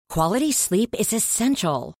Quality sleep is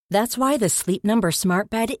essential. That's why the Sleep Number Smart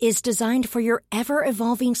Bed is designed for your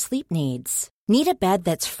ever-evolving sleep needs. Need a bed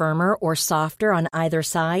that's firmer or softer on either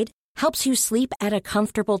side? Helps you sleep at a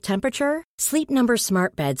comfortable temperature? Sleep Number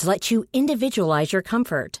Smart Beds let you individualize your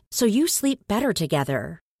comfort, so you sleep better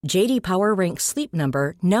together. J.D. Power ranks Sleep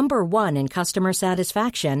Number number 1 in customer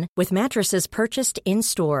satisfaction with mattresses purchased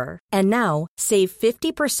in-store. And now, save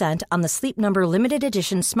 50% on the Sleep Number Limited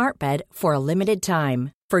Edition Smart Bed for a limited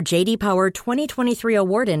time. For J.D. Power 2023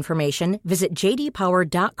 award information, visit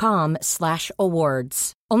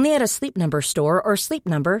jdpower.com/awards. Only at a Sleep Number store or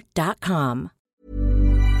sleepnumber.com.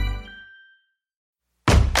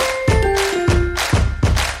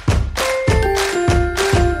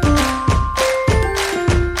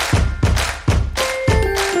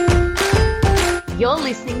 You're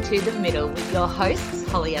listening to The Middle with your hosts,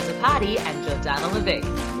 Holly as a Party and Jordana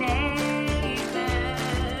Levine. Neighbours,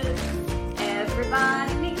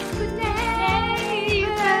 everybody needs good neighbours.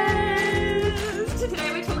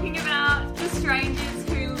 Today we're talking about the strangers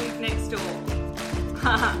who live next door.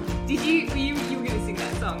 Did you were going to sing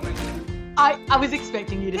that song, weren't you? I was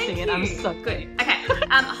expecting you to sing it. I'm so good. Okay.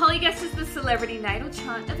 Holly guesses the celebrity natal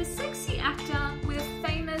chart of a sexy actor with a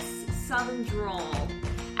famous southern drawl.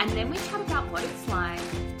 And then we chat about what it's like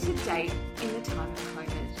to date in the time of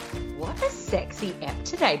COVID. What a sexy ep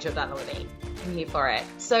today, Jordana Levine. I'm here for it.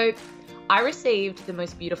 So I received the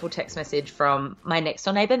most beautiful text message from my next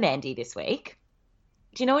door neighbour, Mandy, this week.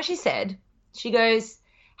 Do you know what she said? She goes,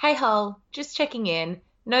 "Hey, Hull, just checking in.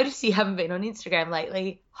 Notice you haven't been on Instagram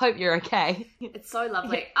lately. Hope you're okay." It's so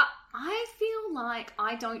lovely. I feel like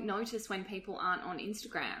I don't notice when people aren't on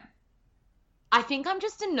Instagram. I think I'm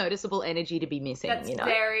just a noticeable energy to be missing, That's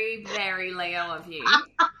very, very Leo of you.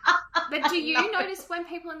 But do you notice when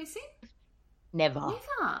people are missing? Never. I mean,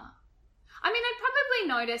 I'd probably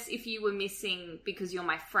notice if you were missing because you're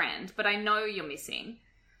my friend, but I know you're missing.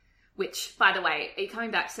 Which, by the way, are you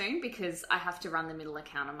coming back soon? Because I have to run the middle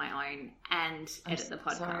account on my own and edit the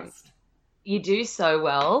podcast. Sorry. You do so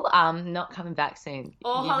well. Not coming back soon.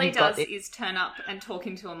 All Holly does is turn up and talk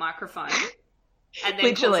into a microphone. And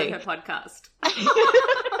then calls it her podcast.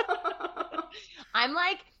 I'm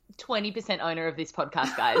like 20% owner of this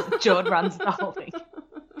podcast, guys. Jord runs the whole thing.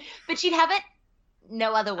 But she'd have it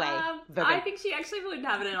no other way. I think she actually wouldn't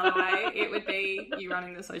have it another way. It would be you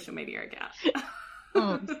running the social media account.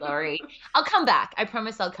 I'm sorry. I'll come back. I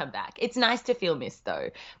promise I'll come back. It's nice to feel missed, though.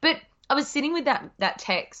 But I was sitting with that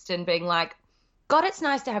text and being like, God, it's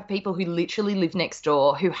nice to have people who literally live next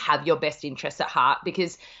door who have your best interests at heart,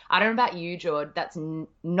 because I don't know about you, Jord, this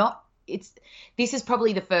is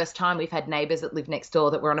probably the first time we've had neighbours that live next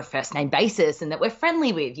door that we're on a first name basis and that we're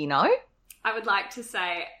friendly with, you know? I would like to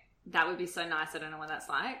say that would be so nice. I don't know what that's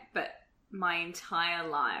like, but my entire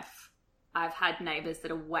life I've had neighbours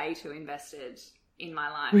that are way too invested in my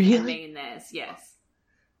life. Really? And me in theirs, yes.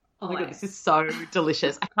 Oh my God, this is so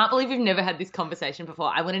delicious. I can't believe we've never had this conversation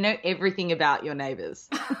before. I want to know everything about your neighbours.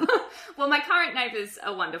 Well, my current neighbours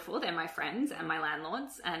are wonderful. They're my friends and my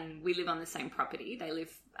landlords, and we live on the same property. They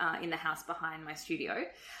live in the house behind my studio.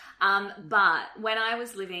 But when I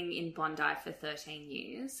was living in Bondi for 13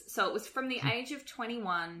 years, so it was from the age of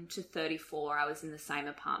 21 to 34, I was in the same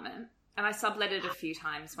apartment. And I subletted a few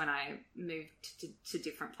times when I moved to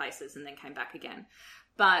different places and then came back again.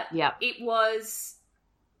 But It was...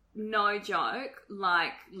 no joke,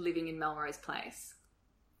 like living in Melrose Place.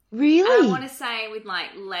 Really? And I want to say with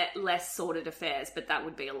like less sordid affairs, but that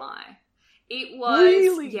would be a lie. It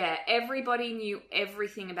was, everybody knew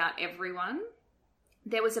everything about everyone.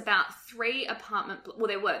 There was about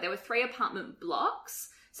there were 3 apartment blocks,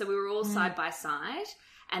 so we were all side by side,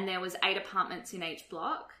 and there was 8 apartments in each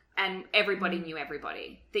block, and everybody knew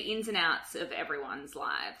everybody, the ins and outs of everyone's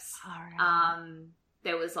lives.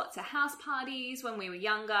 There was lots of house parties when we were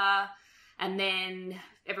younger, and then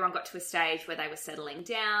everyone got to a stage where they were settling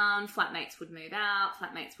down. Flatmates would move out,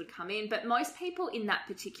 flatmates would come in, but most people in that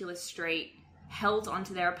particular street held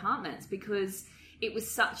onto their apartments because it was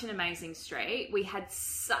such an amazing street. We had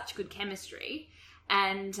such good chemistry,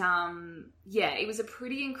 and it was a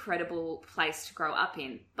pretty incredible place to grow up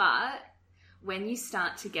in. But when you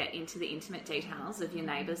start to get into the intimate details of your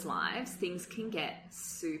neighbours' lives, things can get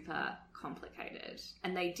super complicated,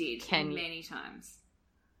 and they did many times.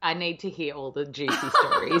 I need to hear all the juicy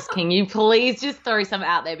stories. Can you please just throw some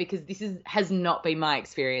out there, because this has not been my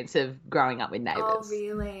experience of growing up with neighbours. Oh,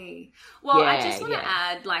 really? Well, I just want to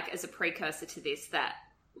add, like, as a precursor to this, that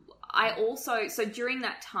I also, so during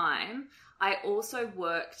that time, I also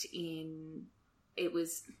worked in, it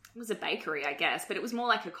was a bakery, I guess, but it was more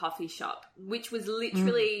like a coffee shop, which was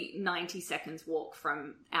literally 90 seconds walk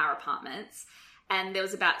from our apartments. and there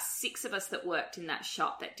was about 6 of us that worked in that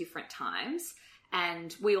shop at different times,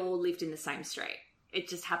 and we all lived in the same street. It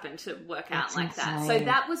just happened to work out like that. So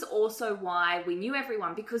that was also why we knew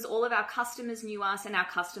everyone, because all of our customers knew us and our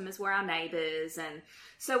customers were our neighbours. And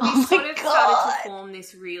so we started to form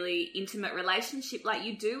this really intimate relationship like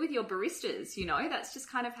you do with your baristas, you know, that's just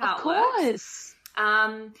kind of how it works.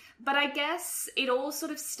 But I guess it all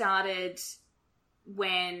sort of started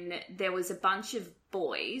when there was a bunch of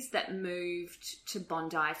boys that moved to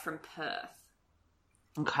Bondi from Perth.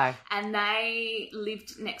 Okay. And they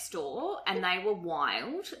lived next door and they were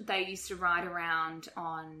wild. They used to ride around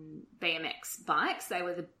on BMX bikes. They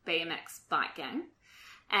were the BMX bike gang.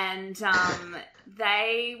 And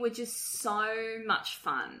they were just so much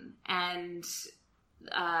fun. And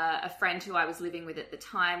a friend who I was living with at the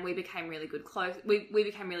time, we became really we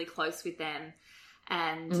became really close with them.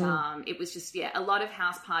 And it was just, a lot of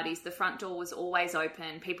house parties. The front door was always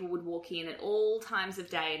open. People would walk in at all times of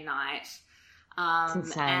day and night.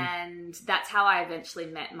 And that's how I eventually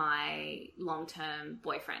met my long-term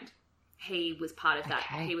boyfriend. He was part of that.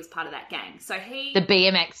 He was part of that gang. So the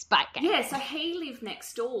BMX bike gang. Yeah. So he lived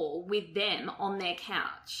next door with them on their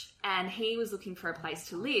couch, and he was looking for a place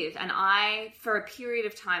to live. And I, for a period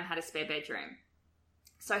of time, had a spare bedroom.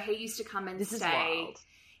 So he used to come and stay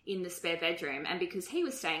in the spare bedroom. And because he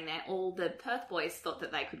was staying there, all the Perth boys thought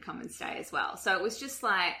that they could come and stay as well. So it was just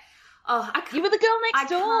like, you were the girl next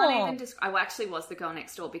door. I can't even I actually was the girl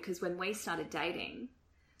next door, because when we started dating,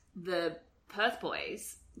 the Perth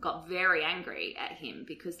boys got very angry at him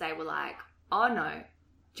because they were like, oh no,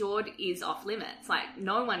 Jord is off limits. Like,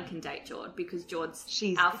 no one can date Jord because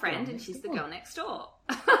she's our friend and she's the girl next door.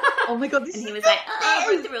 Oh my God. And he was like, oh, I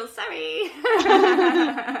broke the rules, sorry.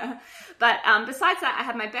 But besides that, I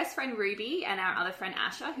had my best friend Ruby and our other friend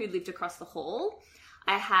Asha, who lived across the hall.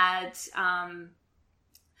 I had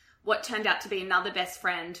what turned out to be another best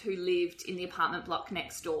friend who lived in the apartment block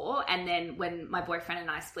next door. And then when my boyfriend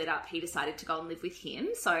and I split up, he decided to go and live with him.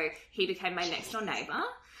 So he became my next door neighbour.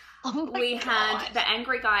 We had the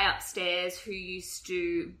angry guy upstairs who used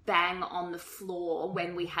to bang on the floor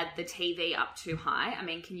when we had the TV up too high. I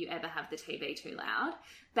mean, can you ever have the TV too loud?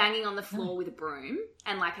 Banging on the floor with a broom,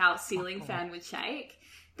 and like our ceiling fan would shake.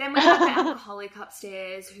 Then we had the alcoholic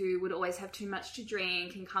upstairs who would always have too much to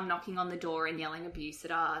drink and come knocking on the door and yelling abuse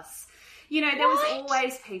at us. You know, there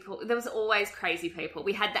was always crazy people.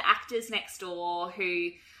 We had the actors next door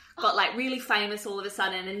who got like really famous all of a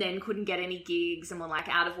sudden and then couldn't get any gigs and were like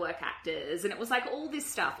out of work actors. And it was like all this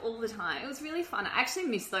stuff all the time. It was really fun. I actually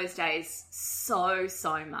miss those days so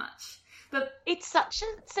much. But it's such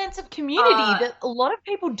a sense of community that a lot of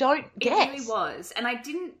people don't get. It really was. And I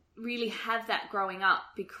didn't really have that growing up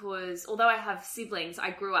because although I have siblings,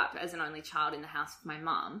 I grew up as an only child in the house with my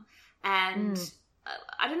mum. And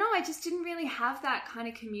I don't know, I just didn't really have that kind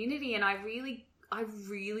of community, and I really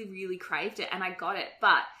craved it, and I got it.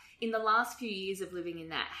 But in the last few years of living in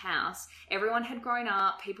that house, everyone had grown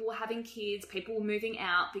up, people were having kids, people were moving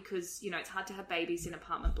out because, you know, it's hard to have babies in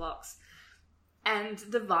apartment blocks. And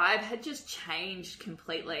the vibe had just changed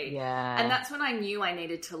completely. Yeah. And that's when I knew I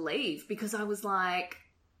needed to leave, because I was like,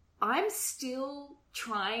 I'm still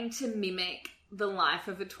trying to mimic the life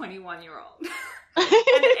of a 21-year-old.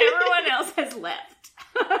 And everyone else has left.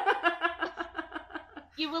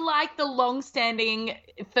 You were like the long-standing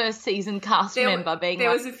first season cast member being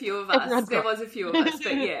there was a few of us. There was a few of us,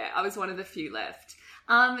 but yeah, I was one of the few left.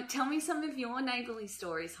 Tell me some of your neighbourly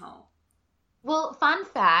stories, Hol. Well, fun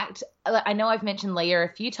fact, I know I've mentioned Leah a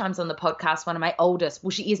few times on the podcast,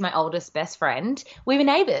 she is my oldest best friend. We were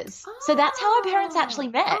neighbours. Oh, so that's how our parents actually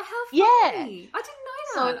met. Oh, how funny. I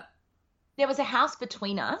didn't know that. So there was a house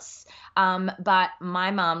between us, but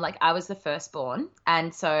my mum, I was the firstborn,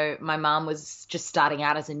 and so my mum was just starting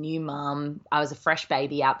out as a new mum. I was a fresh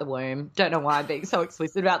baby out the womb. Don't know why I'm being so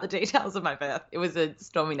explicit about the details of my birth. It was a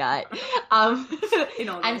stormy night.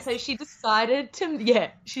 And so she decided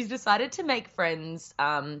to make friends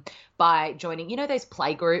by joining, those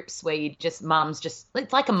play groups where it's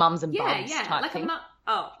like a mums and bubs type thing.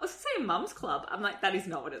 I was going to say a mums club. I'm like, that is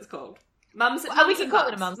not what it's called. Mums we and can call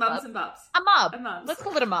bubs. it a mums Mums club. and bubs. A mub. A mubs. Let's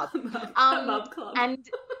call it a mub. A mub club. And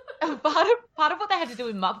part of what they had to do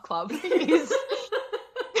in mub club is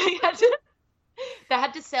they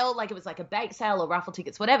had to sell, it was like a bake sale or raffle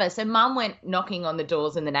tickets, whatever. So Mum went knocking on the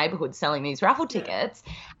doors in the neighbourhood selling these raffle tickets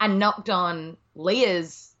and knocked on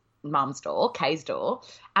Leah's mum's door, Kay's door,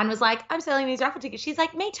 and was like, I'm selling these raffle tickets. She's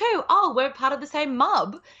like, me too. Oh, we're part of the same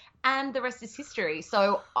mub. And the rest is history.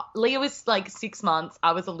 So Leah was 6 months.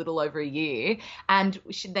 I was a little over a year. And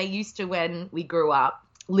they used to, when we grew up,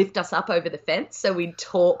 lift us up over the fence. So we'd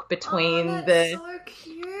talk between that's so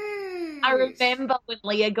cute. I remember when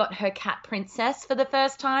Leah got her cat Princess for the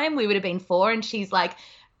first time. We would have been 4, and she's like,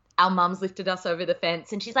 our mums lifted us over the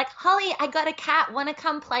fence, and she's like, Holly, I got a cat. Want to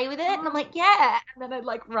come play with it? And I'm like, yeah. And then I'd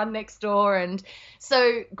like run next door. And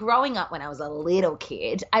so growing up when I was a little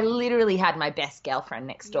kid, I literally had my best girlfriend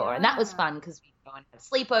next door. And that was fun because we go and have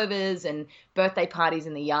sleepovers and birthday parties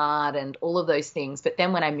in the yard and all of those things. But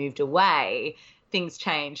then when I moved away, things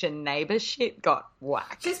changed and Neighbours shit got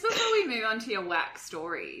whacked. Just before we move on to your whack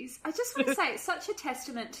stories, I just want to say it's such a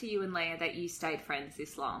testament to you and Leah that you stayed friends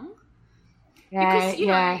this long. Because, you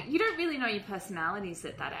know, you don't really know your personalities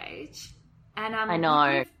at that age. And I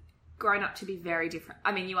know. You've grown up to be very different.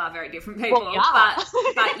 I mean, you are very different people,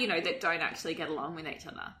 but, you know, that don't actually get along with each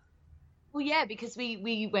other. Well, yeah, because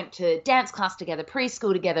we went to dance class together,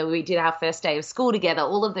 preschool together, we did our first day of school together,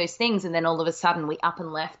 all of those things, and then all of a sudden we up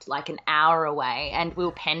and left like an hour away, and we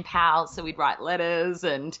were pen pals, so we'd write letters,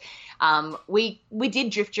 and we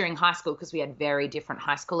did drift during high school because we had very different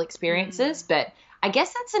high school experiences, but I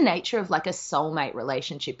guess that's the nature of like a soulmate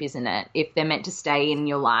relationship, isn't it? If they're meant to stay in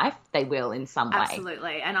your life, they will in some way.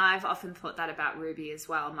 Absolutely. And I've often thought that about Ruby as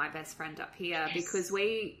well, my best friend up here, because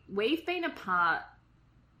we've been apart.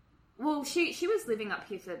 Well, she was living up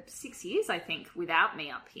here for 6 years, I think, without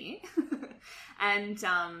me up here. And,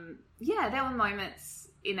 there were moments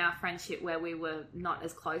in our friendship where we were not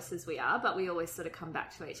as close as we are, but we always sort of come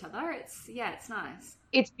back to each other. It's nice.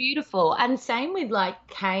 It's beautiful. And same with like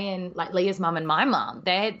Kay and like Leah's mum and my mum.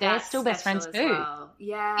 They're still best friends too. Well.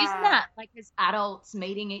 Yeah. Isn't that like as adults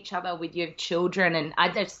meeting each other with your children? And I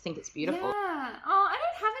just think it's beautiful. Yeah. Oh, I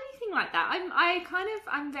don't have anything like that.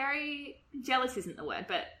 I'm very jealous isn't the word,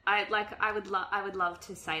 but I would love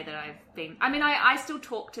to say that I've been, I mean, I still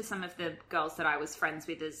talk to some of the girls that I was friends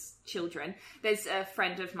with as children. There's a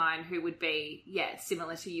friend of mine who would be,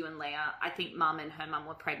 similar to you and Leah. I think mum and her mum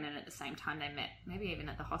were pregnant at the same time they met, maybe even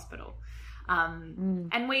at the hospital.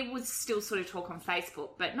 And we would still sort of talk on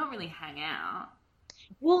Facebook, but not really hang out.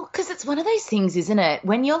 Well, because it's one of those things, isn't it?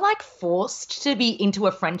 When you're like forced to be into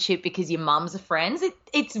a friendship because your mums are friends,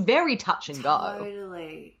 it's very touch and go.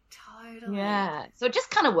 Totally. Yeah. So it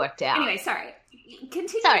just kind kind of worked out. Anyway, sorry.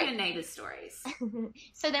 Continue your Neighbours stories.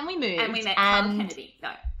 So then we moved. And we met Carl Kennedy.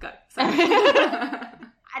 No, go. Sorry.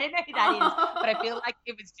 I don't know who that is, but I feel like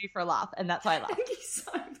it was due for a laugh, and that's why I laughed. Thank you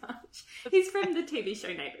so much. He's from the TV show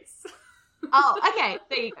Neighbours. Oh, okay.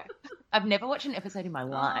 There you go. I've never watched an episode in my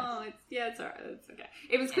life. Oh, it's all right. It's okay.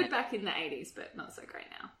 It was good back in the 80s, but not so great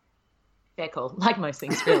now. Fair call. Like most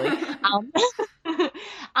things, really.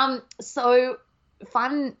 So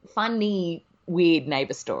funny, weird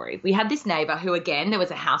neighbour story. We had this neighbour who, again, there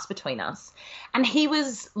was a house between us, and he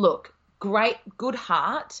was, great, good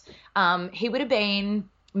heart. He would have been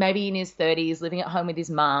maybe in his 30s, living at home with his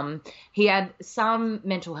mum. He had some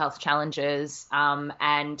mental health challenges,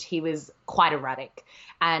 and he was quite erratic.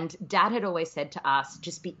 And Dad had always said to us,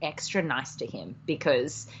 just be extra nice to him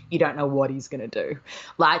because you don't know what he's going to do.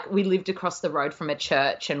 Like, we lived across the road from a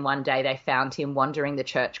church, and one day they found him wandering the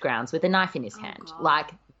church grounds with a knife in his hand. God.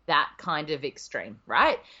 Like, that kind of extreme,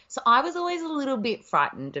 right? So I was always a little bit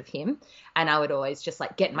frightened of him, and I would always just,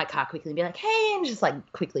 get in my car quickly and be like, hey, and just,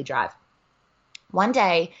 quickly drive. One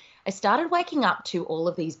day, I started waking up to all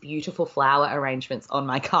of these beautiful flower arrangements on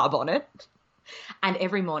my car bonnet. And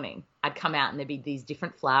every morning I'd come out and there'd be these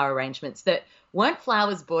different flower arrangements that weren't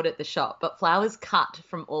flowers bought at the shop, but flowers cut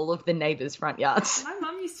from all of the neighbours' front yards. My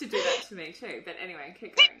mum used to do that to me too. But anyway,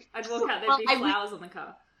 keep going. I'd walk out, there'd be flowers on the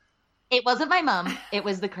car. It wasn't my mum. It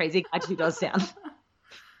was the crazy guy 2 doors down.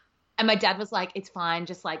 And my dad was like, it's fine.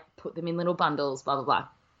 Just put them in little bundles, blah, blah, blah.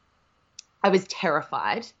 I was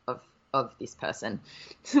terrified of this person.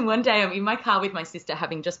 So one day I'm in my car with my sister,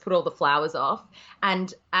 having just put all the flowers off,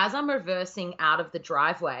 and as I'm reversing out of the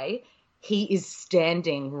driveway, he is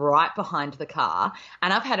standing right behind the car,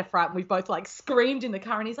 and I've had a fright. We've both screamed in the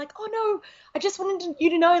car, and he's like, oh no, I just wanted you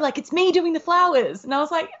to know, it's me doing the flowers. And I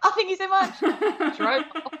was like, oh, thank you so much. Drove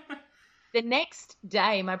off. The next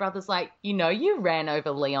day my brother's like, you ran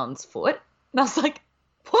over Leon's foot. And I was like,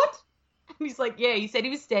 what? And he's like, yeah, he said he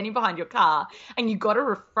was standing behind your car and you got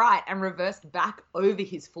a fright and reversed back over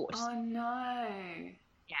his foot. Oh, no.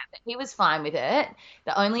 Yeah, but he was fine with it.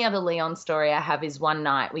 The only other Leon story I have is one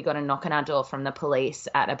night we got a knock on our door from the police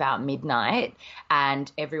at about midnight,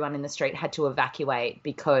 and everyone in the street had to evacuate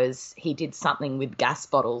because he did something with gas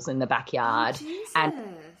bottles in the backyard. Oh, Jesus. And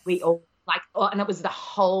we all and it was the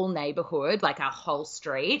whole neighborhood, our whole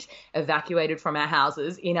street, evacuated from our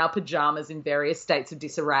houses in our pajamas in various states of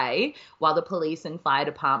disarray, while the police and fire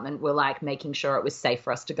department were making sure it was safe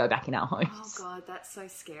for us to go back in our homes. Oh God, that's so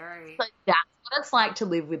scary. So that's what it's like to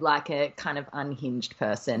live with a kind of unhinged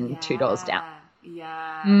person 2 doors down.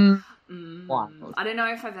 Yeah. Wild. I don't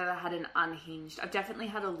know if I've ever had an unhinged. I've definitely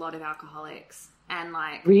had a lot of alcoholics and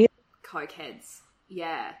like Really? cokeheads.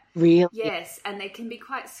 Yeah. Really? Yes, and they can be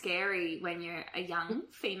quite scary when you're a young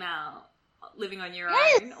female living on your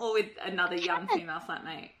Yes. own or with another young female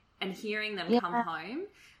flatmate and hearing them come home.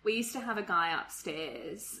 We used to have a guy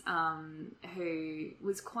upstairs who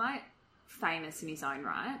was quite famous in his own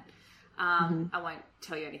right. I won't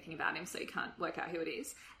tell you anything about him so you can't work out who it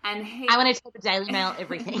is. And I want to tell the Daily Mail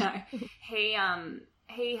everything. No, he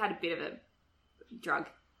had a bit of a drug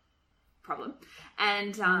problem.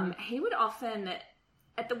 And he would often,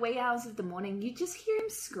 at the wee hours of the morning, you'd just hear him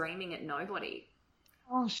screaming at nobody.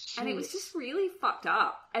 Oh, shit. And it was just really fucked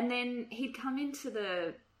up. And then he'd come into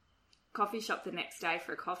the coffee shop the next day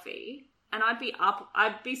for a coffee, and I'd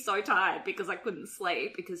be so tired because I couldn't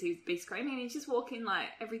sleep because he'd be screaming, and he'd just walk in like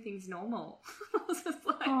everything's normal. I was just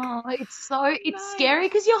like, oh, it's scary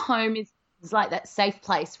because your home is like that safe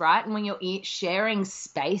place, right? And when you're sharing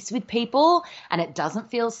space with people and it doesn't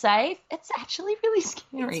feel safe, it's actually really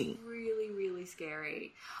scary. It's really, really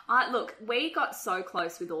scary. Look, we got so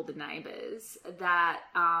close with all the neighbours that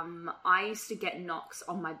I used to get knocks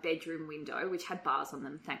on my bedroom window, which had bars on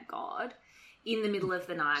them, thank God, in the middle of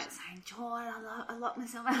the night saying, George, I locked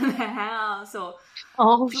myself out of the house, or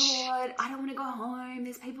George, I don't want to go home.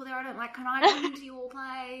 There's people there I don't like. Can I come into your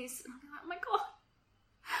place? And I'm like, oh my God.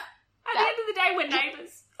 At the end of the day, we're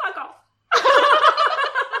neighbours. Fuck off.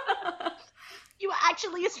 You were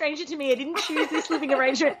actually a stranger to me. I didn't choose this living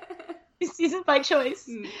arrangement. This isn't by choice.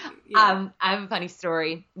 Yeah. I have a funny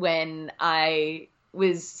story when I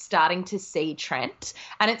was starting to see Trent,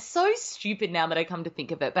 and it's so stupid now that I come to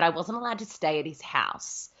think of it, but I wasn't allowed to stay at his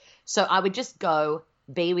house. So I would just go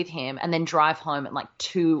be with him and then drive home at like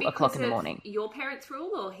 2 o'clock in the morning. Your parents'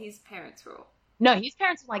 rule or his parents' rule? No, his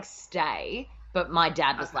parents were like, stay, but my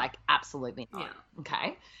dad was like, absolutely not. Yeah.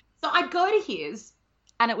 Okay. So I'd go to his,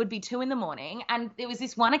 and it would be 2 in the morning, and there was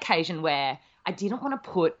this one occasion where I didn't want to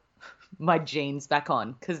put my jeans back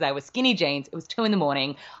on because they were skinny jeans. It was 2 in the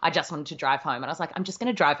morning. I just wanted to drive home, and I was like, I'm just going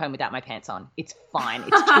to drive home without my pants on. It's fine. It's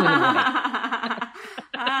 2 in the morning.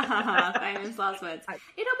 Famous last words.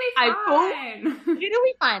 It'll be fine. It'll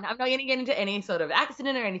be fine. I'm not going to get into any sort of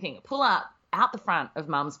accident or anything. Pull up out the front of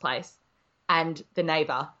Mum's place, and the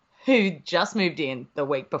neighbour who just moved in the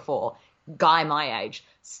week before, guy my age,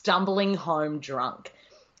 stumbling home drunk.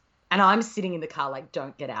 And I'm sitting in the car like,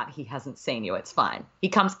 don't get out. He hasn't seen you. It's fine. He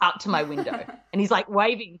comes up to my window and he's like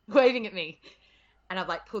waving at me. And I've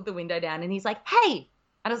like pulled the window down and he's like, hey.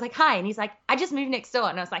 And I was like, hi. And he's like, I just moved next door.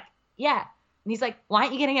 And I was like, yeah. And he's like, why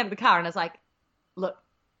aren't you getting out of the car? And I was like, look,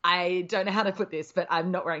 I don't know how to put this, but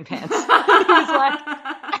I'm not wearing pants. He was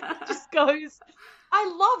like, just goes,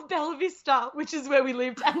 I love Bella Vista, which is where we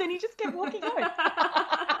lived. And then he just kept walking home.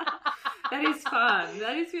 That is fun.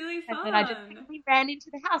 That is really fun. And then I just quickly ran into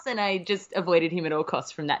the house and I just avoided him at all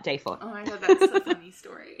costs from that day forth. Oh my God, that's a funny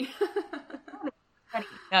story. Funny.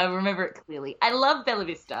 I remember it clearly. I love Bella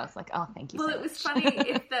Vista. I was like, oh, thank you so much. Well, it was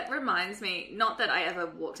funny. That reminds me, not that I ever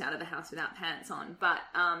walked out of the house without pants on, but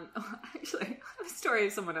actually, I have a story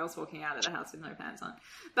of someone else walking out of the house with no pants on.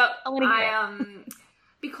 But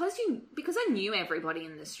because I knew everybody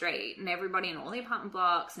in the street and everybody in all the apartment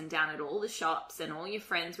blocks and down at all the shops and all your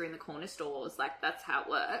friends were in the corner stores, like that's how it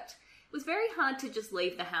worked. It was very hard to just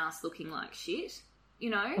leave the house looking like shit,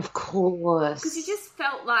 you know? Of course. Because you just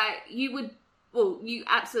felt like you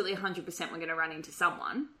absolutely 100% were going to run into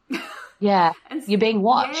someone. Yeah, and you're being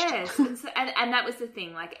watched. Yes, and that was the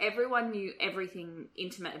thing. Like everyone knew everything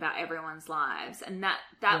intimate about everyone's lives, and that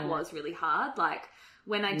was really hard. Like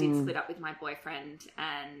when I did split up with my boyfriend,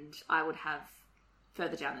 and I would have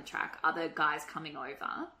further down the track other guys coming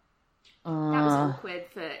over. That was awkward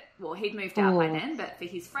he'd moved out by then, but for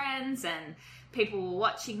his friends and people were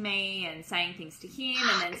watching me and saying things to him,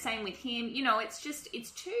 and then same with him. You know, it's too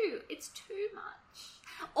much.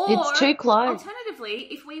 Or it's too close. Alternatively,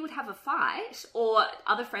 if we would have a fight, or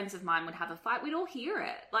other friends of mine would have a fight, we'd all hear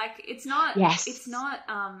it. Like it's not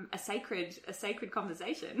a sacred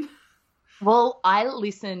conversation. Well, I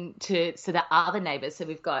listen to the other neighbours. So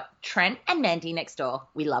we've got Trent and Mandy next door.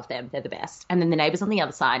 We love them. They're the best. And then the neighbours on the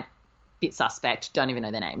other side, bit suspect, don't even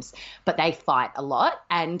know their names. But they fight a lot.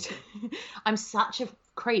 And I'm such a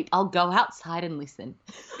creep. I'll go outside and listen.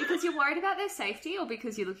 Because you're worried about their safety or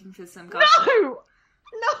because you're looking for some gossip?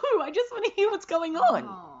 No, I just want to hear what's going on.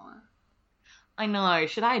 Oh. I know.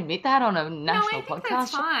 Should I admit that on a national podcast? No, I think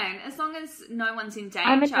that's fine as long as no one's in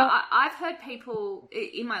danger. I've heard people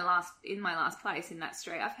in my last place in that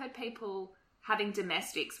street. I've heard people having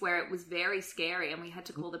domestics where it was very scary and we had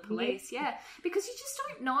to call the police. Yeah, because you just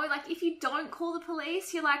don't know. Like if you don't call the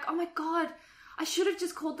police, you're like, oh my God, I should have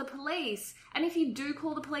just called the police. And if you do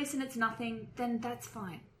call the police and it's nothing, then that's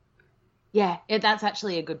fine. Yeah, that's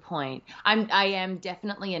actually a good point. I am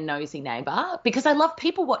definitely a nosy neighbor because I love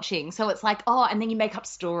people watching. So it's like, oh, and then you make up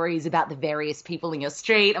stories about the various people in your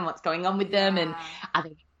street and what's going on with them and are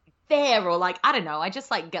they fair or like, I don't know. I just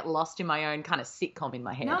like get lost in my own kind of sitcom in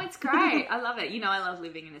my head. No, it's great. I love it. You know, I love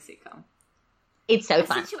living in a sitcom. It's so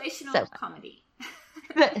fun. Situational comedy.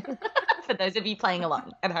 For those of you playing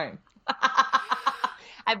along at home.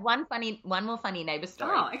 I have one more funny neighbor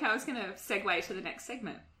story. Oh, okay. I was going to segue to the next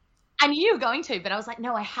segment. I knew you were going to, but I was like,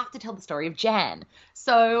 no, I have to tell the story of Jan.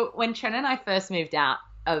 So when Trent and I first moved out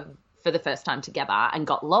for the first time together and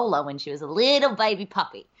got Lola when she was a little baby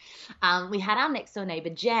puppy, we had our next door neighbor,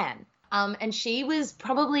 Jan. And she was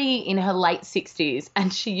probably in her late 60s,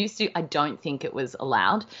 and she used to, I don't think it was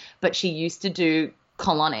allowed, but she used to do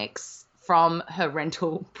colonics from her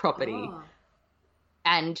rental property. Oh.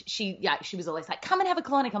 And she was always like, come and have a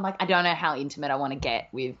colonic. I'm like, I don't know how intimate I want to get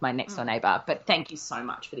with my next door neighbor, but thank you so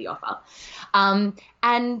much for the offer.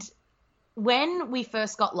 And when we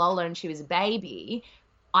first got Lola and she was a baby,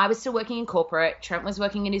 I was still working in corporate. Trent was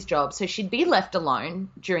working in his job. So she'd be left alone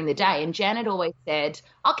during the day. And Jan had always said,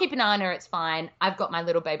 I'll keep an eye on her. It's fine. I've got my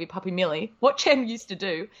little baby puppy, Millie. What Jan used to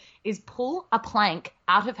do is pull a plank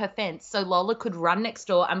out of her fence so Lola could run next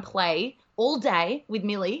door and play all day with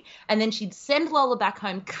Millie. And then she'd send Lola back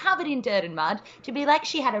home covered in dirt and mud to be like,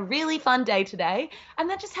 she had a really fun day today. And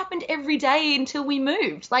that just happened every day until we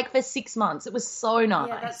moved, like for 6 months. It was so nice.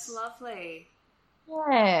 Yeah, that's lovely.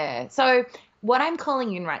 Yeah. So what I'm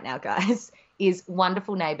calling in right now, guys, is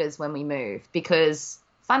wonderful neighbours when we move, because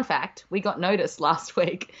fun fact, we got notice last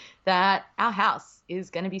week that our house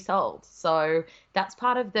is going to be sold. So that's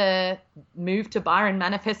part of the move to Byron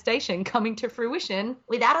manifestation coming to fruition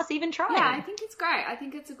without us even trying. Yeah, I think it's great. I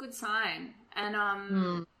think it's a good sign.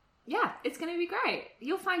 And yeah, it's going to be great.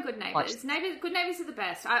 You'll find good neighbours. Good neighbours are the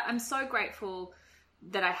best. I'm so grateful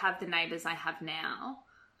that I have the neighbours I have now.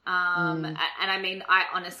 And I mean, I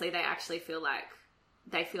honestly, they actually feel like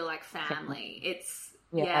family. It's,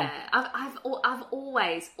 I've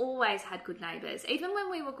always had good neighbours. Even when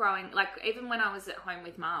we were growing, like even when I was at home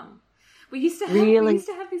with Mum, we used to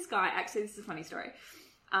have this guy. Actually, this is a funny story.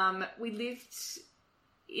 We lived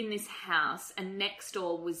in this house, and next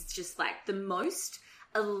door was just like the most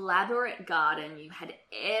elaborate garden you had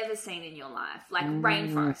ever seen in your life, like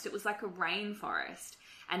rainforest. It was like a rainforest.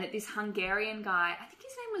 And this Hungarian guy, I think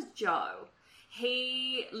his name was Joe,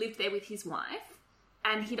 he lived there with his wife,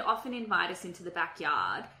 and he'd often invite us into the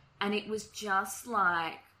backyard, and it was just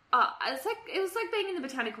like, it was like being in the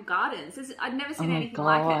botanical gardens. I'd never seen anything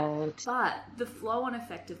like it. But the flow-on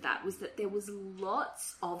effect of that was that there was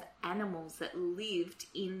lots of animals that lived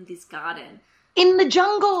in this garden. In the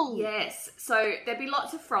jungle! Yes. So there'd be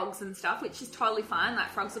lots of frogs and stuff, which is totally fine. Like,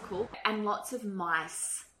 frogs are cool. And lots of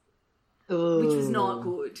mice. Ooh. Which was not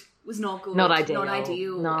good. Not ideal.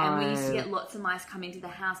 No. And we used to get lots of mice come into the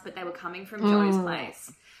house, but they were coming from Joe's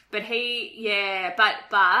place. But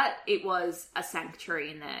but it was a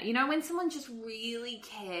sanctuary in there. You know, when someone just really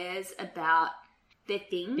cares about their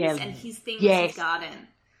things, and his thing was his garden.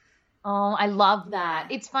 Oh, I love that.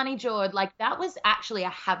 It's funny, Jord, like that was actually, I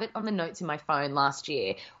have it on the notes in my phone last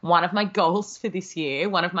year. One of my goals for this year,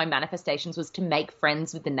 one of my manifestations was to make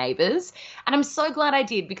friends with the neighbours. And I'm so glad I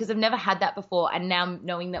did, because I've never had that before. And now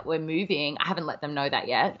knowing that we're moving, I haven't let them know that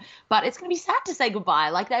yet. But it's going to be sad to say goodbye.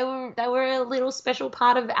 Like they were a little special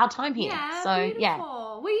part of our time here. Yeah, so, beautiful. yeah.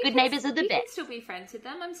 Well, good neighbours are the best. You can still be friends with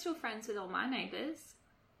them. I'm still friends with all my neighbours.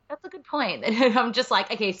 That's a good point. I'm just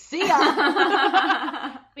like, okay, see ya.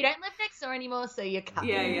 We don't live next door anymore, so you're cut.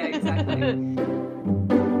 Yeah, exactly.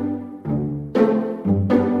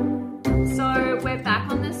 So we're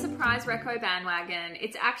back on the surprise reco bandwagon.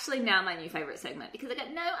 It's actually now my new favourite segment, because I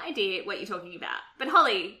got no idea what you're talking about. But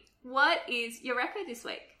Holly, what is your reco this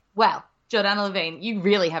week? Well, Jordana Levine, you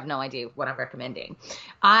really have no idea what I'm recommending.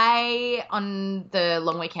 On the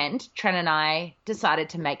long weekend, Trent and I decided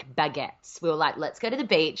to make baguettes. We were like, let's go to the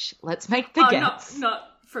beach. Let's make baguettes. Oh, not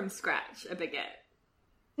from scratch, a baguette.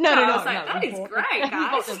 No. I was like, that is great,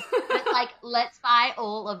 guys. Let's buy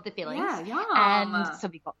all of the fillings. Yeah, yum. And so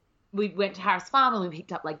we went to Harris Farm and we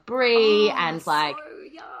picked up like brie and like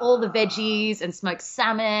all the veggies and smoked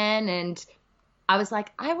salmon. And I was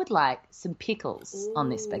like, I would like some pickles on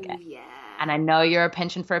this baguette. Yeah. And I know you're a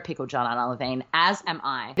penchant for a pickle, John and Levine, as am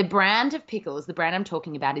I. The brand of pickles, the brand I'm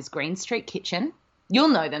talking about is Green Street Kitchen. You'll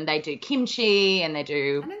know them. They do kimchi and they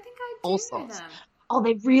do I don't think I do all sorts. Them. Oh,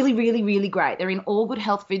 they're really, really, really great. They're in all good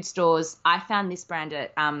health food stores. I found this brand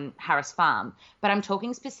at Harris Farm, but I'm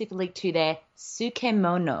talking specifically to their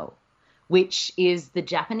Sukemono, which is the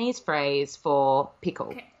Japanese phrase for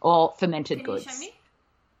pickle or fermented goods. Can you show me?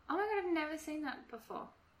 Oh my God, I've never seen that before.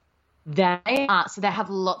 So they have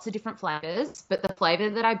lots of different flavors, but the flavor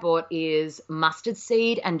that I bought is mustard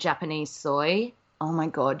seed and Japanese soy. Oh my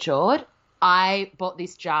God, Jord. I bought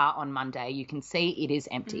this jar on Monday. You can see it is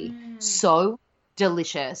empty. So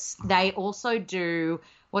delicious. They also do,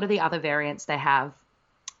 what are the other variants they have?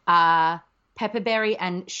 Pepperberry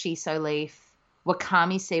and shiso leaf,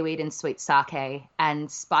 wakame seaweed and sweet sake, and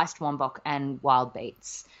spiced wombok and wild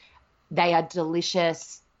beets. They are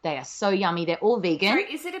delicious. They are so yummy. They're all vegan.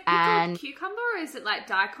 Sorry, is it a pickled cucumber or is it like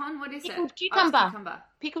daikon? What is pickled it? Cucumber. Oh, cucumber.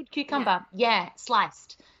 Pickled cucumber. Yeah,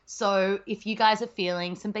 sliced. So if you guys are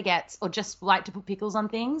feeling some baguettes or just like to put pickles on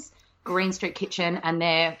things, Green Street Kitchen and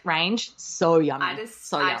their range, so yummy. I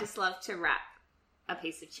just love to wrap a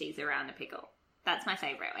piece of cheese around a pickle. That's my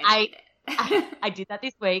favourite way to eat it. I did that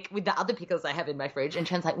this week with the other pickles I have in my fridge, and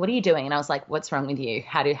Chen's like, what are you doing? And I was like, what's wrong with you?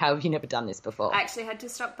 How have you never done this before? I actually had to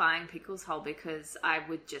stop buying pickles whole because I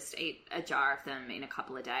would just eat a jar of them in a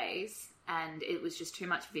couple of days, and it was just too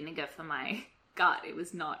much vinegar for my gut. It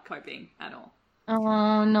was not coping at all.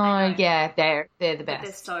 Oh no, yeah, they're the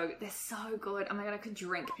best. But they're so good. Oh my God, I could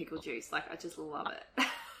drink pickle juice. Like, I just love it.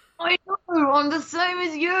 I know, I'm the same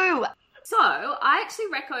as you. So, I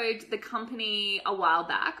actually recorded the company a while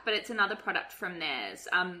back, but it's another product from theirs.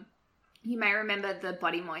 You may remember the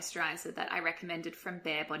body moisturizer that I recommended from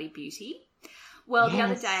Bare Body Beauty. Well, The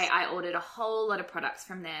other day I ordered a whole lot of products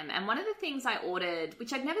from them, and one of the things I ordered,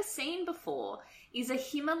 which I'd never seen before, is a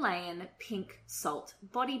Himalayan pink salt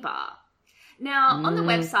body bar. Now, on the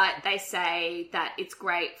website, they say that it's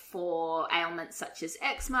great for ailments such as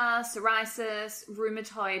eczema, psoriasis,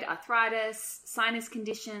 rheumatoid arthritis, sinus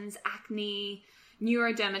conditions, acne,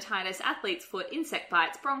 neurodermatitis, athlete's foot, insect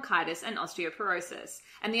bites, bronchitis, and osteoporosis.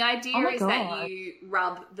 And the idea is that you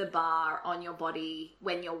rub the bar on your body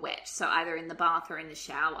when you're wet, so either in the bath or in the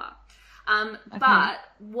shower. But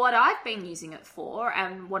what I've been using it for,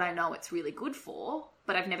 and what I know it's really good for,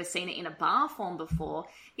 but I've never seen it in a bar form before,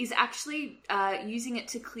 is actually using it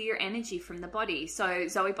to clear energy from the body. So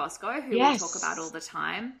Zoe Bosco, who we talk about all the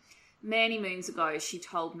time, many moons ago, she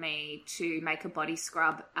told me to make a body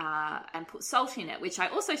scrub and put salt in it, which I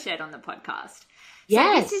also shared on the podcast.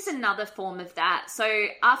 So this is another form of that. So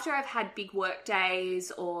after I've had big work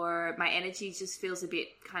days or my energy just feels a bit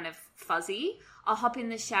kind of fuzzy, I'll hop in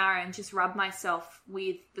the shower and just rub myself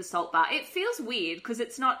with the salt bar. It feels weird because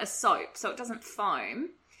it's not a soap, so it doesn't foam.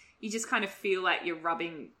 You just kind of feel like you're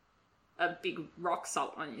rubbing a big rock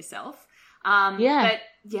salt on yourself. But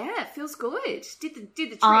yeah, it feels good. Did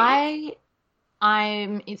the trick.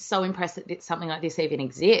 I'm so impressed that something like this even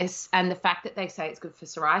exists, and the fact that they say it's good for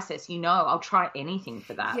psoriasis. I'll try anything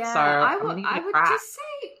for that. Yeah, so I would just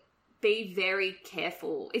say be very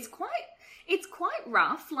careful. It's quite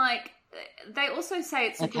rough. Like, they also say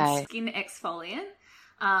it's a good skin exfoliant,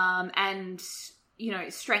 and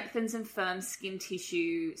strengthens and firms skin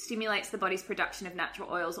tissue, stimulates the body's production of natural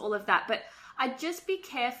oils, all of that. But I'd just be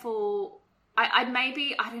careful. I'd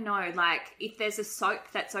maybe, I don't know, like if there's a soap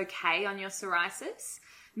that's okay on your psoriasis,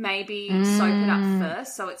 maybe soap it up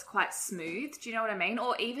first so it's quite smooth. Do you know what I mean?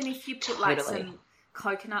 Or even if you put like some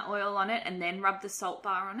coconut oil on it and then rub the salt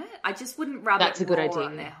bar on it, I just wouldn't rub it raw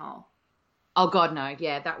on their whole. Oh God, no.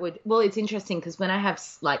 Yeah, that would, well, it's interesting because when I have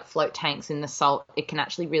like float tanks in the salt, it can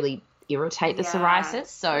actually really irritate the psoriasis.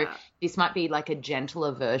 So this might be like a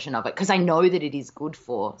gentler version of it because I know that it is good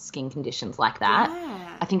for skin conditions like that.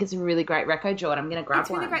 Yeah. I think it's a really great reco, Jordan. I'm going to grab one.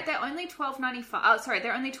 It's really great. They're only $12.95. Oh, sorry,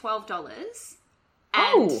 they're only $12.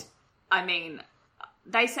 And I mean,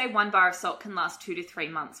 they say one bar of salt can last 2 to 3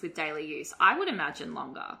 months with daily use. I would imagine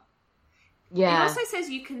longer. Yeah. It also says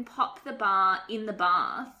you can pop the bar in the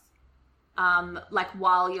bath, like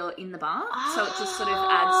while you're in the bath. So it just sort of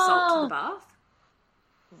adds salt to the bath.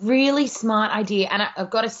 Really smart idea. And I've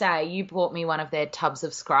got to say, you bought me one of their tubs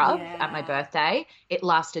of scrub at my birthday. It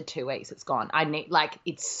lasted 2 weeks. It's gone.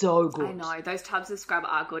 It's so good. I know. Those tubs of scrub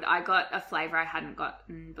are good. I got a flavour I hadn't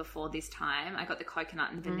gotten before this time. I got the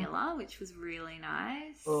coconut and vanilla, which was really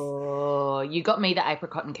nice. Oh, you got me the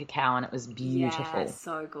apricot and cacao and it was beautiful. Yeah,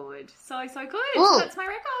 so good. So good. So that's my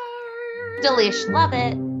record. Delish. Love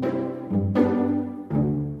it.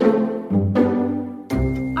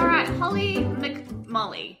 All right, Holly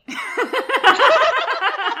Molly. Oh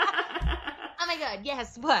my God,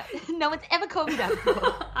 yes, what? No one's ever called me that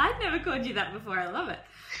before. I've never called you that before. I love it.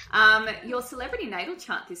 Your celebrity natal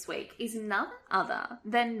chart this week is none other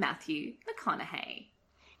than Matthew McConaughey.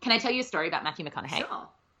 Can I tell you a story about Matthew McConaughey? Sure.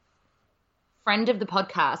 Friend of the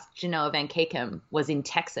podcast, Genoa Van Keekum, was in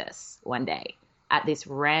Texas one day at this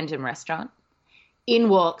random restaurant. In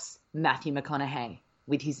walks Matthew McConaughey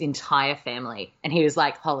with his entire family. And he was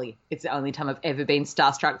like, Holly, it's the only time I've ever been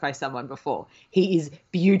starstruck by someone before. He is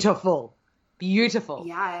beautiful. Beautiful.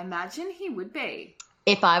 Yeah, I imagine he would be.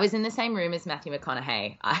 If I was in the same room as Matthew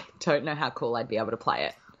McConaughey, I don't know how cool I'd be able to play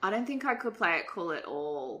it. I don't think I could play it cool at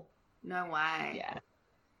all. No way. Yeah.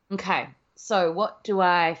 Okay. So what do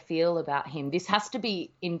I feel about him? This has to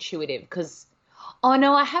be intuitive because, oh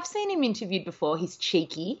no, I have seen him interviewed before. He's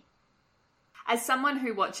cheeky. As someone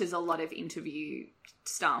who watches a lot of interview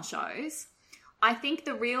style shows, I think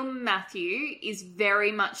the real Matthew is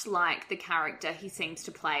very much like the character he seems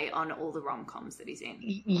to play on all the rom-coms that he's in.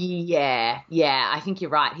 Yeah. I think you're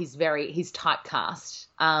right. He's typecast.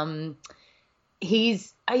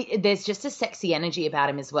 There's just a sexy energy about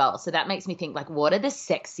him as well. So that makes me think, like, what are the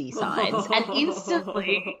sexy signs? And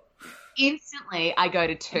instantly I go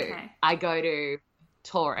to two. Okay. I go to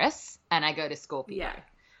Taurus and I go to Scorpio.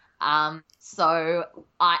 Yeah. So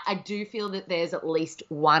I do feel that there's at least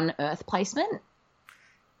one Earth placement.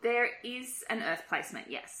 There is an Earth placement,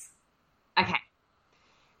 yes. Okay.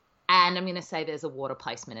 And I'm going to say there's a water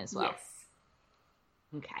placement as well. Yes.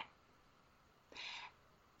 Okay.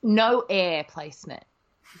 No air placement.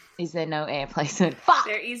 Is there no air placement? Fuck!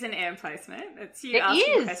 There is an air placement. It's you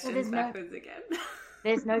asking questions backwards again.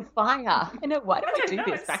 There's no fire. I know, why do I do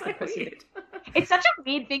this backwards? So it's such a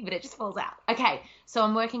weird thing, but it just falls out. Okay, so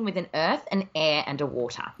I'm working with an earth, an air, and a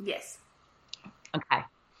water. Yes. Okay.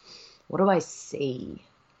 What do I see?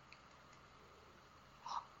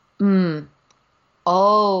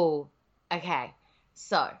 Oh, okay.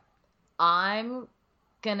 So I'm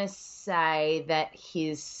going to say that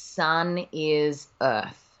his sun is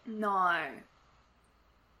Earth. No.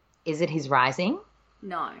 Is it his rising?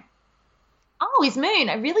 No. Oh, his moon.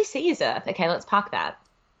 I really see his Earth. Okay, let's park that.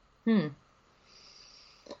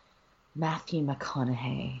 Matthew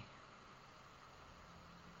McConaughey.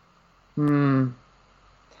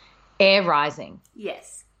 Air rising.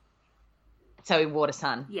 Yes. So water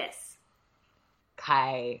sun. Yes.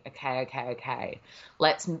 Okay.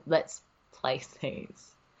 Let's place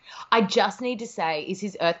these. I just need to say, is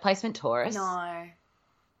his Earth placement Taurus? No.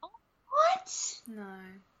 What? No.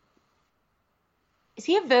 Is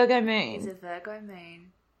he a Virgo moon? He's a Virgo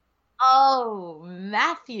moon. Oh,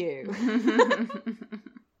 Matthew. Of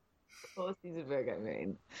course he's a Virgo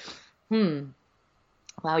moon.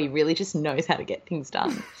 Wow, he really just knows how to get things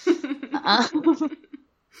done.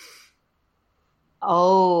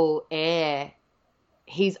 Oh, air.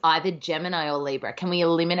 He's either Gemini or Libra. Can we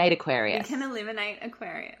eliminate Aquarius? We can eliminate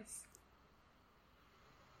Aquarius.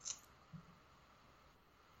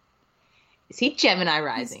 Is he Gemini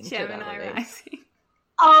rising? He's Gemini rising.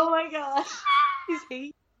 Oh my gosh. Is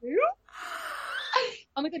he you?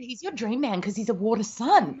 Oh my god, he's your dream man because he's a water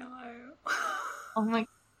sun. No. Oh my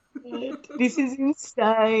god. This is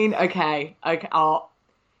insane. Okay. Oh.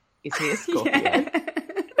 Is he a Scorpio? Yeah.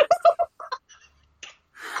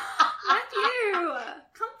 Matthew,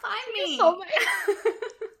 come find me. So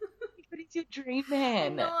but he's your dream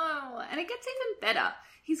man. No, and it gets even better.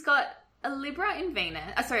 He's got a Libra in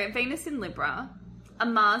Venus. A Venus in Libra, a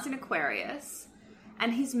Mars in Aquarius,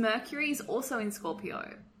 and his Mercury is also in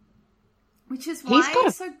Scorpio, which is why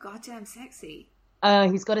he's so goddamn sexy.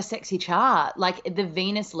 He's got a sexy chart, like the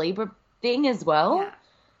Venus Libra thing as well. Yeah.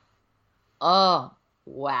 Oh,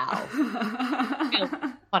 wow.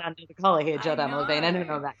 Hot under the collar here, Jordan Levine. I don't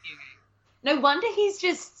know about you. No wonder he's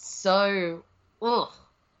just so,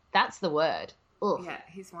 that's the word. Ugh. Yeah,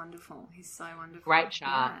 he's wonderful. He's so wonderful. Great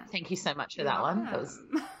chart. Yeah. Thank you so much for that one. That was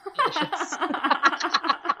delicious.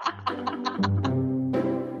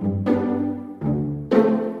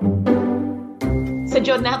 So,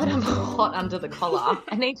 Jordan, now that I'm hot under the collar,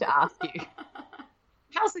 I need to ask you,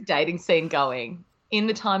 how's the dating scene going in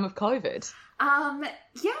the time of COVID?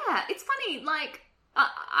 Yeah, it's funny. Like,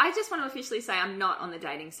 I just want to officially say I'm not on the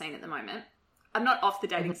dating scene at the moment. I'm not off the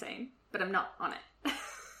dating scene, but I'm not on it.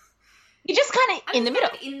 You're just kind of in the middle.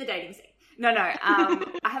 In the dating scene. No.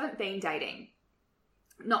 I haven't been dating.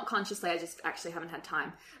 Not consciously. I just actually haven't had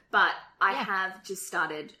time. But I have just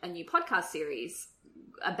started a new podcast series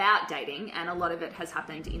about dating, and a lot of it has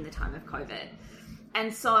happened in the time of COVID.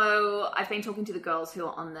 And so I've been talking to the girls who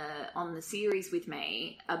are on the series with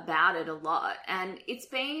me about it a lot, and it's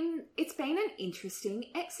been an interesting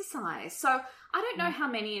exercise. So I don't know how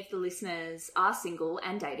many of the listeners are single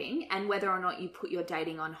and dating, and whether or not you put your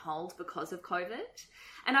dating on hold because of COVID.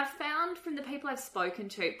 And I've found from the people I've spoken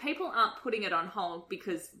to, people aren't putting it on hold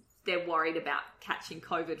because they're worried about catching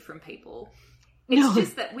COVID from people. It's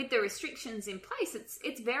just that with the restrictions in place,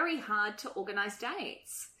 it's very hard to organise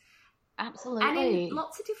dates. Absolutely. And in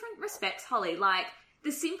lots of different respects, Holly, like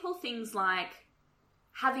the simple things like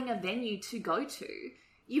having a venue to go to.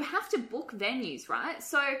 You have to book venues, right?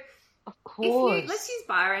 So of course. Let's use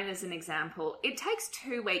Byron as an example. It takes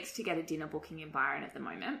 2 weeks to get a dinner booking in Byron at the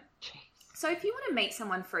moment. Jeez. So if you want to meet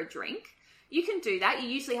someone for a drink, you can do that. You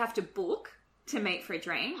usually have to book to meet for a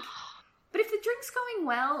drink. But if the drink's going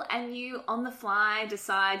well and you on the fly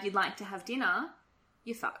decide you'd like to have dinner,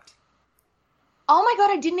 you're fucked. Oh my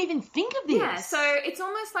God, I didn't even think of this. Yeah, so it's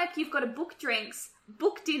almost like you've got to book drinks,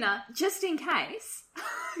 book dinner, just in case,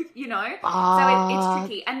 you know? So it's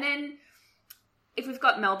tricky. And then if we've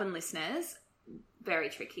got Melbourne listeners, very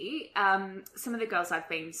tricky. Some of the girls I've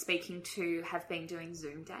been speaking to have been doing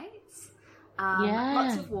Zoom dates.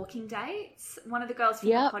 Lots of walking dates. One of the girls from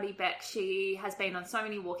the Potty Beck, she has been on so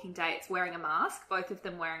many walking dates wearing a mask, both of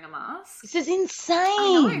them wearing a mask. This is insane.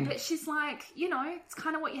 I know, but she's like, you know, it's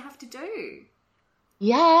kind of what you have to do.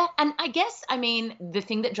 Yeah, and I guess, I mean, the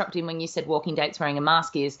thing that dropped in when you said walking dates wearing a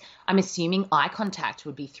mask is I'm assuming eye contact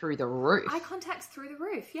would be through the roof. Eye contact's through the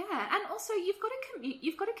roof, yeah. And also you've got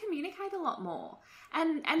to communicate a lot more.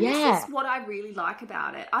 And this is what I really like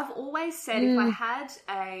about it. I've always said if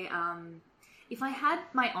I had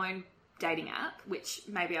my own dating app, which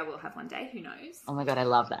maybe I will have one day, who knows? Oh my God, I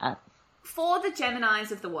love that. For the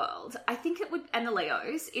Geminis of the world, I think it would, and the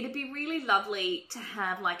Leos, it'd be really lovely to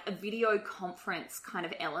have like a video conference kind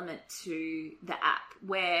of element to the app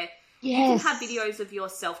where you can have videos of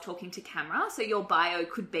yourself talking to camera. So your bio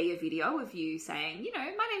could be a video of you saying, you know,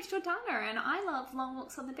 my name's Jordana and I love long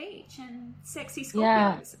walks on the beach and sexy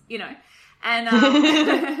Scorpios, you know, and,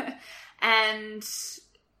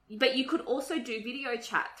 but you could also do video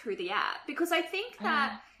chat through the app because I think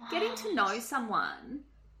that getting to know someone,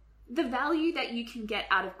 the value that you can get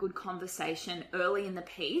out of good conversation early in the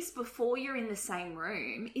piece before you're in the same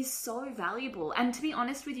room is so valuable. And to be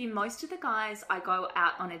honest with you, most of the guys I go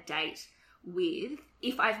out on a date with,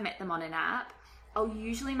 if I've met them on an app, I'll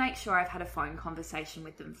usually make sure I've had a phone conversation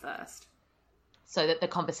with them first. So that the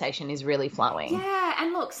conversation is really flowing. Yeah,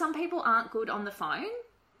 and look, some people aren't good on the phone.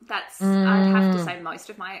 I'd have to say most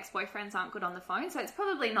of my ex-boyfriends aren't good on the phone, so it's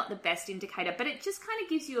probably not the best indicator, but it just kind of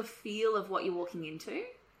gives you a feel of what you're walking into.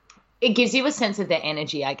 It gives you a sense of their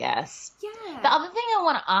energy, I guess. Yeah. The other thing I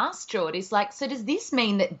want to ask, Jord, is like, so does this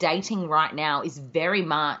mean that dating right now is very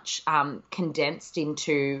much condensed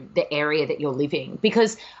into the area that you're living?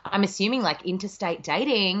 Because I'm assuming like interstate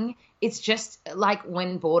dating, it's just like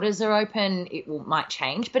when borders are open, might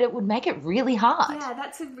change, but it would make it really hard. Yeah,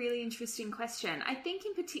 that's a really interesting question. I think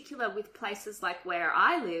in particular with places like where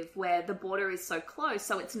I live, where the border is so close,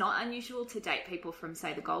 so it's not unusual to date people from,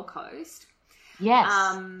 say, the Gold Coast.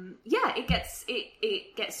 Yes.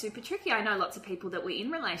 It gets super tricky. I know lots of people that were in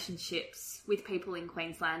relationships with people in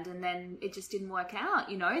Queensland and then it just didn't work out.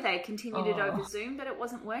 You know, they continued it over Zoom, but it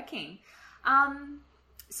wasn't working.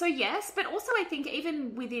 So yes, but also I think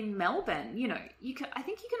even within Melbourne, you know, I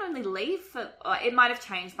think you can only leave for, it might have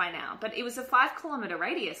changed by now, but it was a 5-kilometre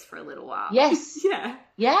radius for a little while. Yes. Yeah.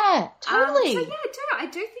 Yeah, totally. So yeah, I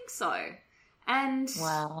do think so. And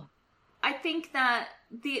wow. I think that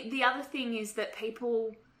the other thing is that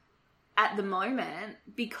people at the moment,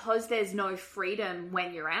 because there's no freedom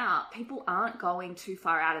when you're out, people aren't going too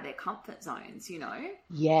far out of their comfort zones, you know?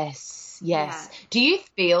 Yes. Yeah. Do you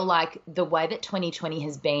feel like the way that 2020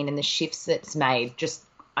 has been and the shifts that's made just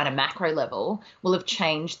on a macro level will have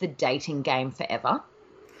changed the dating game forever?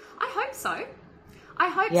 I hope so.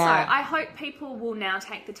 I hope people will now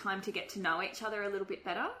take the time to get to know each other a little bit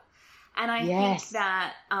better. And I think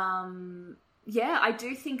that, I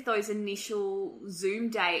do think those initial Zoom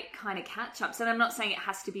date kind of catch-ups, and I'm not saying it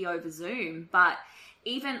has to be over Zoom, but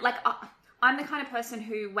even, like, I'm the kind of person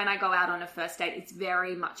who, when I go out on a first date, it's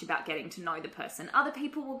very much about getting to know the person. Other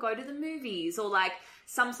people will go to the movies or, like,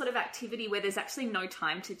 some sort of activity where there's actually no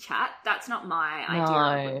time to chat. That's not my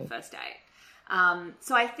idea of a first date.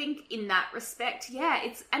 So I think in that respect,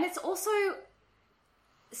 it's also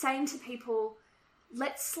saying to people,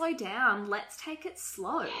 let's slow down. Let's take it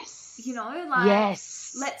slow. Yes. You know, like,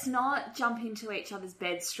 let's not jump into each other's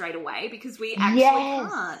beds straight away because we actually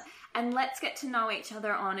can't. And let's get to know each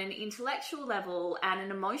other on an intellectual level and an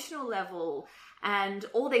emotional level and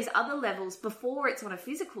all these other levels before it's on a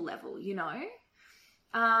physical level, you know?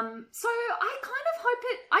 So I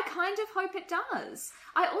kind of hope it does.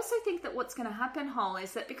 I also think that what's going to happen, Hole,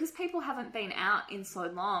 is that because people haven't been out in so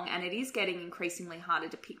long and it is getting increasingly harder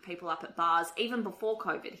to pick people up at bars even before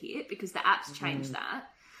COVID hit because the apps changed that,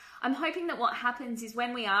 I'm hoping that what happens is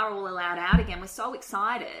when we are all allowed out again, we're so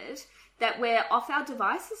excited that we're off our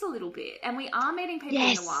devices a little bit and we are meeting people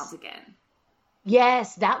in the wild again.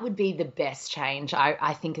 Yes, that would be the best change,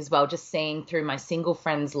 I think, as well, just seeing through my single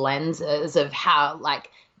friends' lenses of how, like,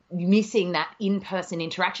 missing that in-person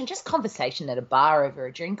interaction, just conversation at a bar over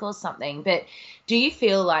a drink or something. But do you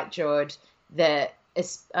feel like, George, that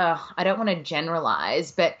I don't want to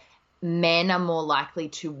generalize, but men are more likely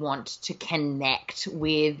to want to connect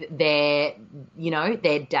with their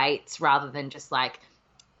dates rather than just like,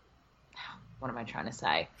 what am I trying to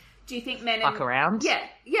say? Do you think men fuck around?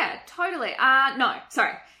 Yeah, totally. No,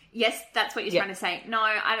 sorry. Yes, that's what you're trying to say. No,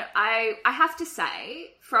 I have to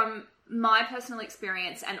say, from my personal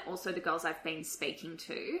experience and also the girls I've been speaking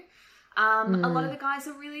to, a lot of the guys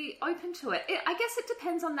are really open to it. I guess it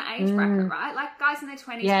depends on the age bracket, right? Like guys in their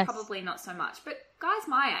 20s, probably not so much. But guys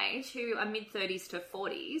my age who are mid-30s to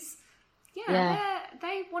 40s,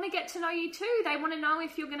 they want to get to know you too. They want to know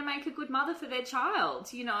if you're going to make a good mother for their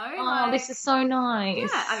child, you know? Oh, this is so nice.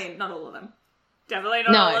 Yeah, I mean, not all of them. Definitely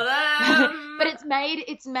not all of them. But it's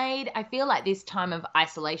made, I feel like this time of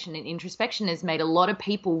isolation and introspection has made a lot of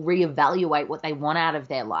people reevaluate what they want out of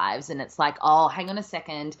their lives. And it's like, oh, hang on a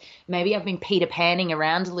second, maybe I've been Peter Panning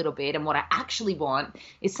around a little bit, and what I actually want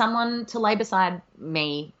is someone to lay beside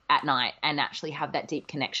me at night and actually have that deep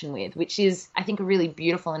connection with, which is, I think, a really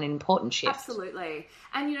beautiful and important shift. Absolutely.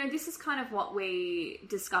 And, you know, this is kind of what we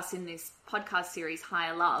discuss in this podcast series,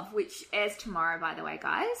 Higher Love, which airs tomorrow, by the way,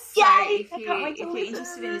 guys. So Yay! if you're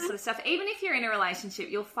interested in this sort of stuff, even if you're in a relationship,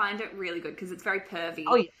 you'll find it really good because it's very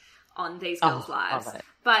pervy on these girls' lives.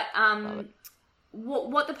 But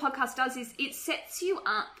what the podcast does is it sets you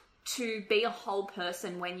up to be a whole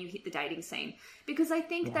person when you hit the dating scene. Because I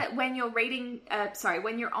think that when you're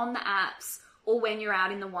when you're on the apps or when you're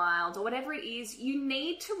out in the wild or whatever it is, you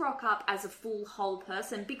need to rock up as a full whole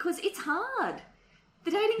person because it's hard.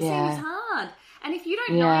 The dating scene is hard. And if you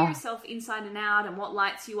don't know yourself inside and out and what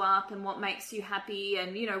lights you up and what makes you happy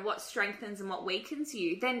and, you know, what strengthens and what weakens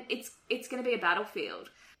you, then it's going to be a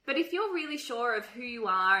battlefield. But if you're really sure of who you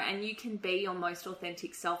are and you can be your most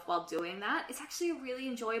authentic self while doing that, it's actually a really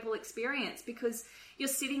enjoyable experience because you're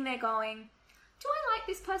sitting there going, do I like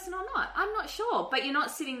this person or not? I'm not sure. But you're not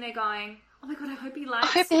sitting there going, oh my God, I hope he likes me.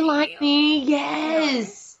 I hope they like me. Yes.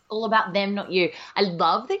 You know? All about them, not you. I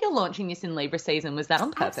love that you're launching this in Libra season. Was that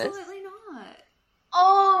on purpose? Absolutely not.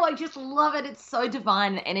 Oh, I just love it. It's so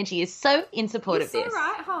divine. The energy is so in support of this. You're so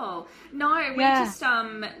right, Hole. No,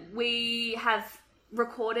 we have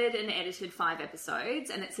recorded and edited 5 episodes,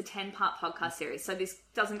 and it's a 10-part podcast series. So this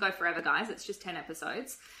doesn't go forever, guys. It's just 10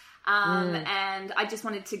 episodes. And I just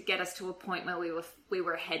wanted to get us to a point where we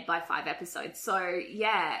were ahead by 5 episodes. So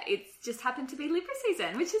yeah, it's just happened to be Libra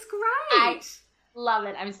season, which is great. Love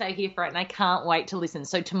it. I'm so here for it, and I can't wait to listen.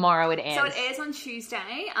 So tomorrow it airs. So it airs on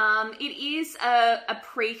Tuesday. It is a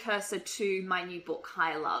precursor to my new book,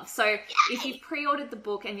 Higher Love. So if you've pre-ordered the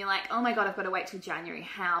book and you're like, oh my God, I've got to wait till January,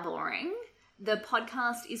 how boring. The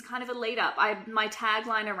podcast is kind of a lead up. My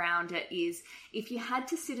tagline around it is, if you had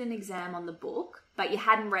to sit an exam on the book, but you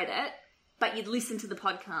hadn't read it, but you'd listen to the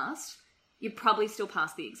podcast, you'd probably still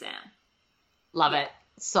pass the exam. Love it.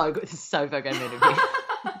 So good. So Virgo mood of you.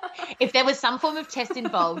 If there was some form of test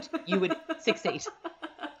involved, you would succeed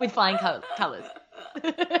with flying colours.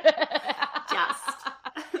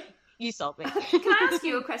 You sold me. Can I ask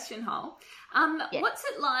you a question, Hol? What's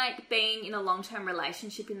it like being in a long-term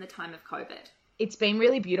relationship in the time of COVID? It's been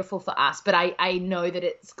really beautiful for us, but I know that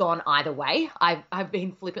it's gone either way. I've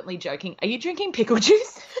been flippantly joking. Are you drinking pickle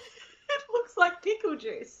juice? It looks like pickle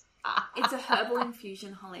juice. It's a herbal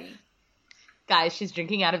infusion, Holly. Guys, she's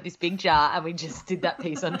drinking out of this big jar, and we just did that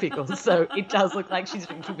piece on pickles, so it does look like she's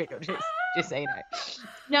drinking pickle juice, just so you know.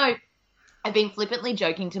 No, I've been flippantly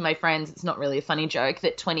joking to my friends, it's not really a funny joke,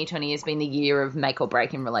 that 2020 has been the year of make or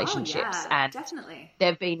break in relationships. Oh, yeah, definitely.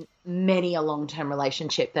 There have been many a long-term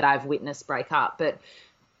relationship that I've witnessed break up, but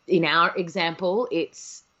in our example,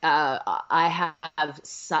 it's I have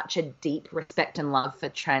such a deep respect and love for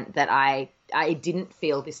Trent that I didn't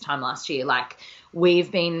feel this time last year. Like,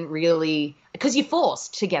 we've been really, because you're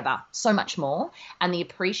forced together so much more, and the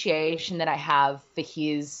appreciation that I have for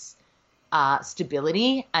his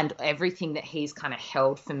stability and everything that he's kind of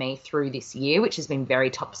held for me through this year, which has been very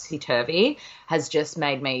topsy-turvy, has just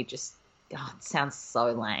made me just, it sounds so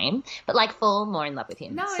lame, but like fall more in love with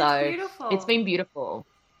him. No, so it's beautiful. It's been beautiful.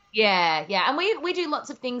 Yeah. And we do lots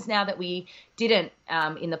of things now that we didn't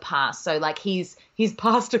in the past. So like his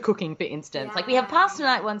pasta cooking, for instance. Yeah. Like we have pasta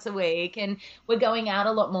night once a week, and we're going out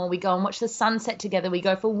a lot more. We go and watch the sunset together. We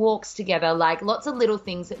go for walks together. Like lots of little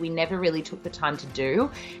things that we never really took the time to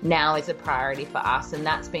do now is a priority for us, and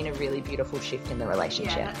that's been a really beautiful shift in the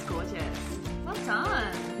relationship. Yeah, that's gorgeous. Well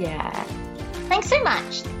done. Yeah. Thanks so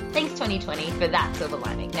much. Thanks 2020 for that silver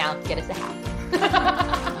lining. Now get us a house.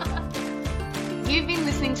 You've been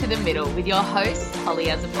listening to The Middle with your hosts, Holly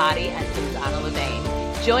Azapati and Susanna Levine.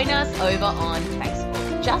 join us over on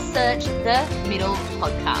Facebook. Just search The Middle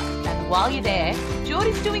Podcast. And while you're there,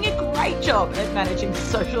 Geordie's doing a great job at managing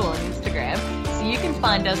social on Instagram. So you can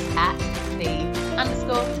find us at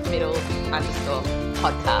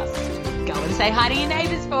the_middle_podcast. Go and say hi to your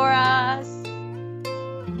neighbours for us.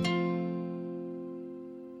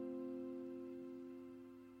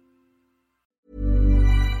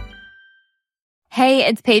 Hey,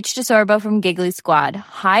 it's Paige DeSorbo from Giggly Squad.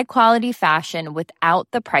 High quality fashion without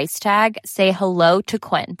the price tag. Say hello to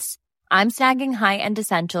Quince. I'm snagging high-end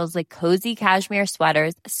essentials like cozy cashmere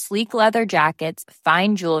sweaters, sleek leather jackets,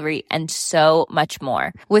 fine jewelry, and so much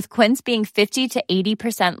more. With Quince being 50 to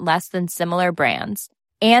 80% less than similar brands.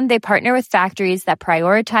 And they partner with factories that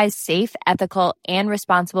prioritize safe, ethical, and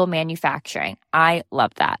responsible manufacturing. I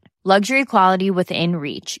love that. Luxury quality within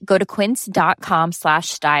reach. Go to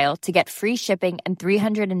quince.com/style to get free shipping and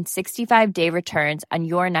 365-day returns on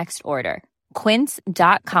your next order.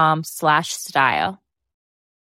 Quince.com/style.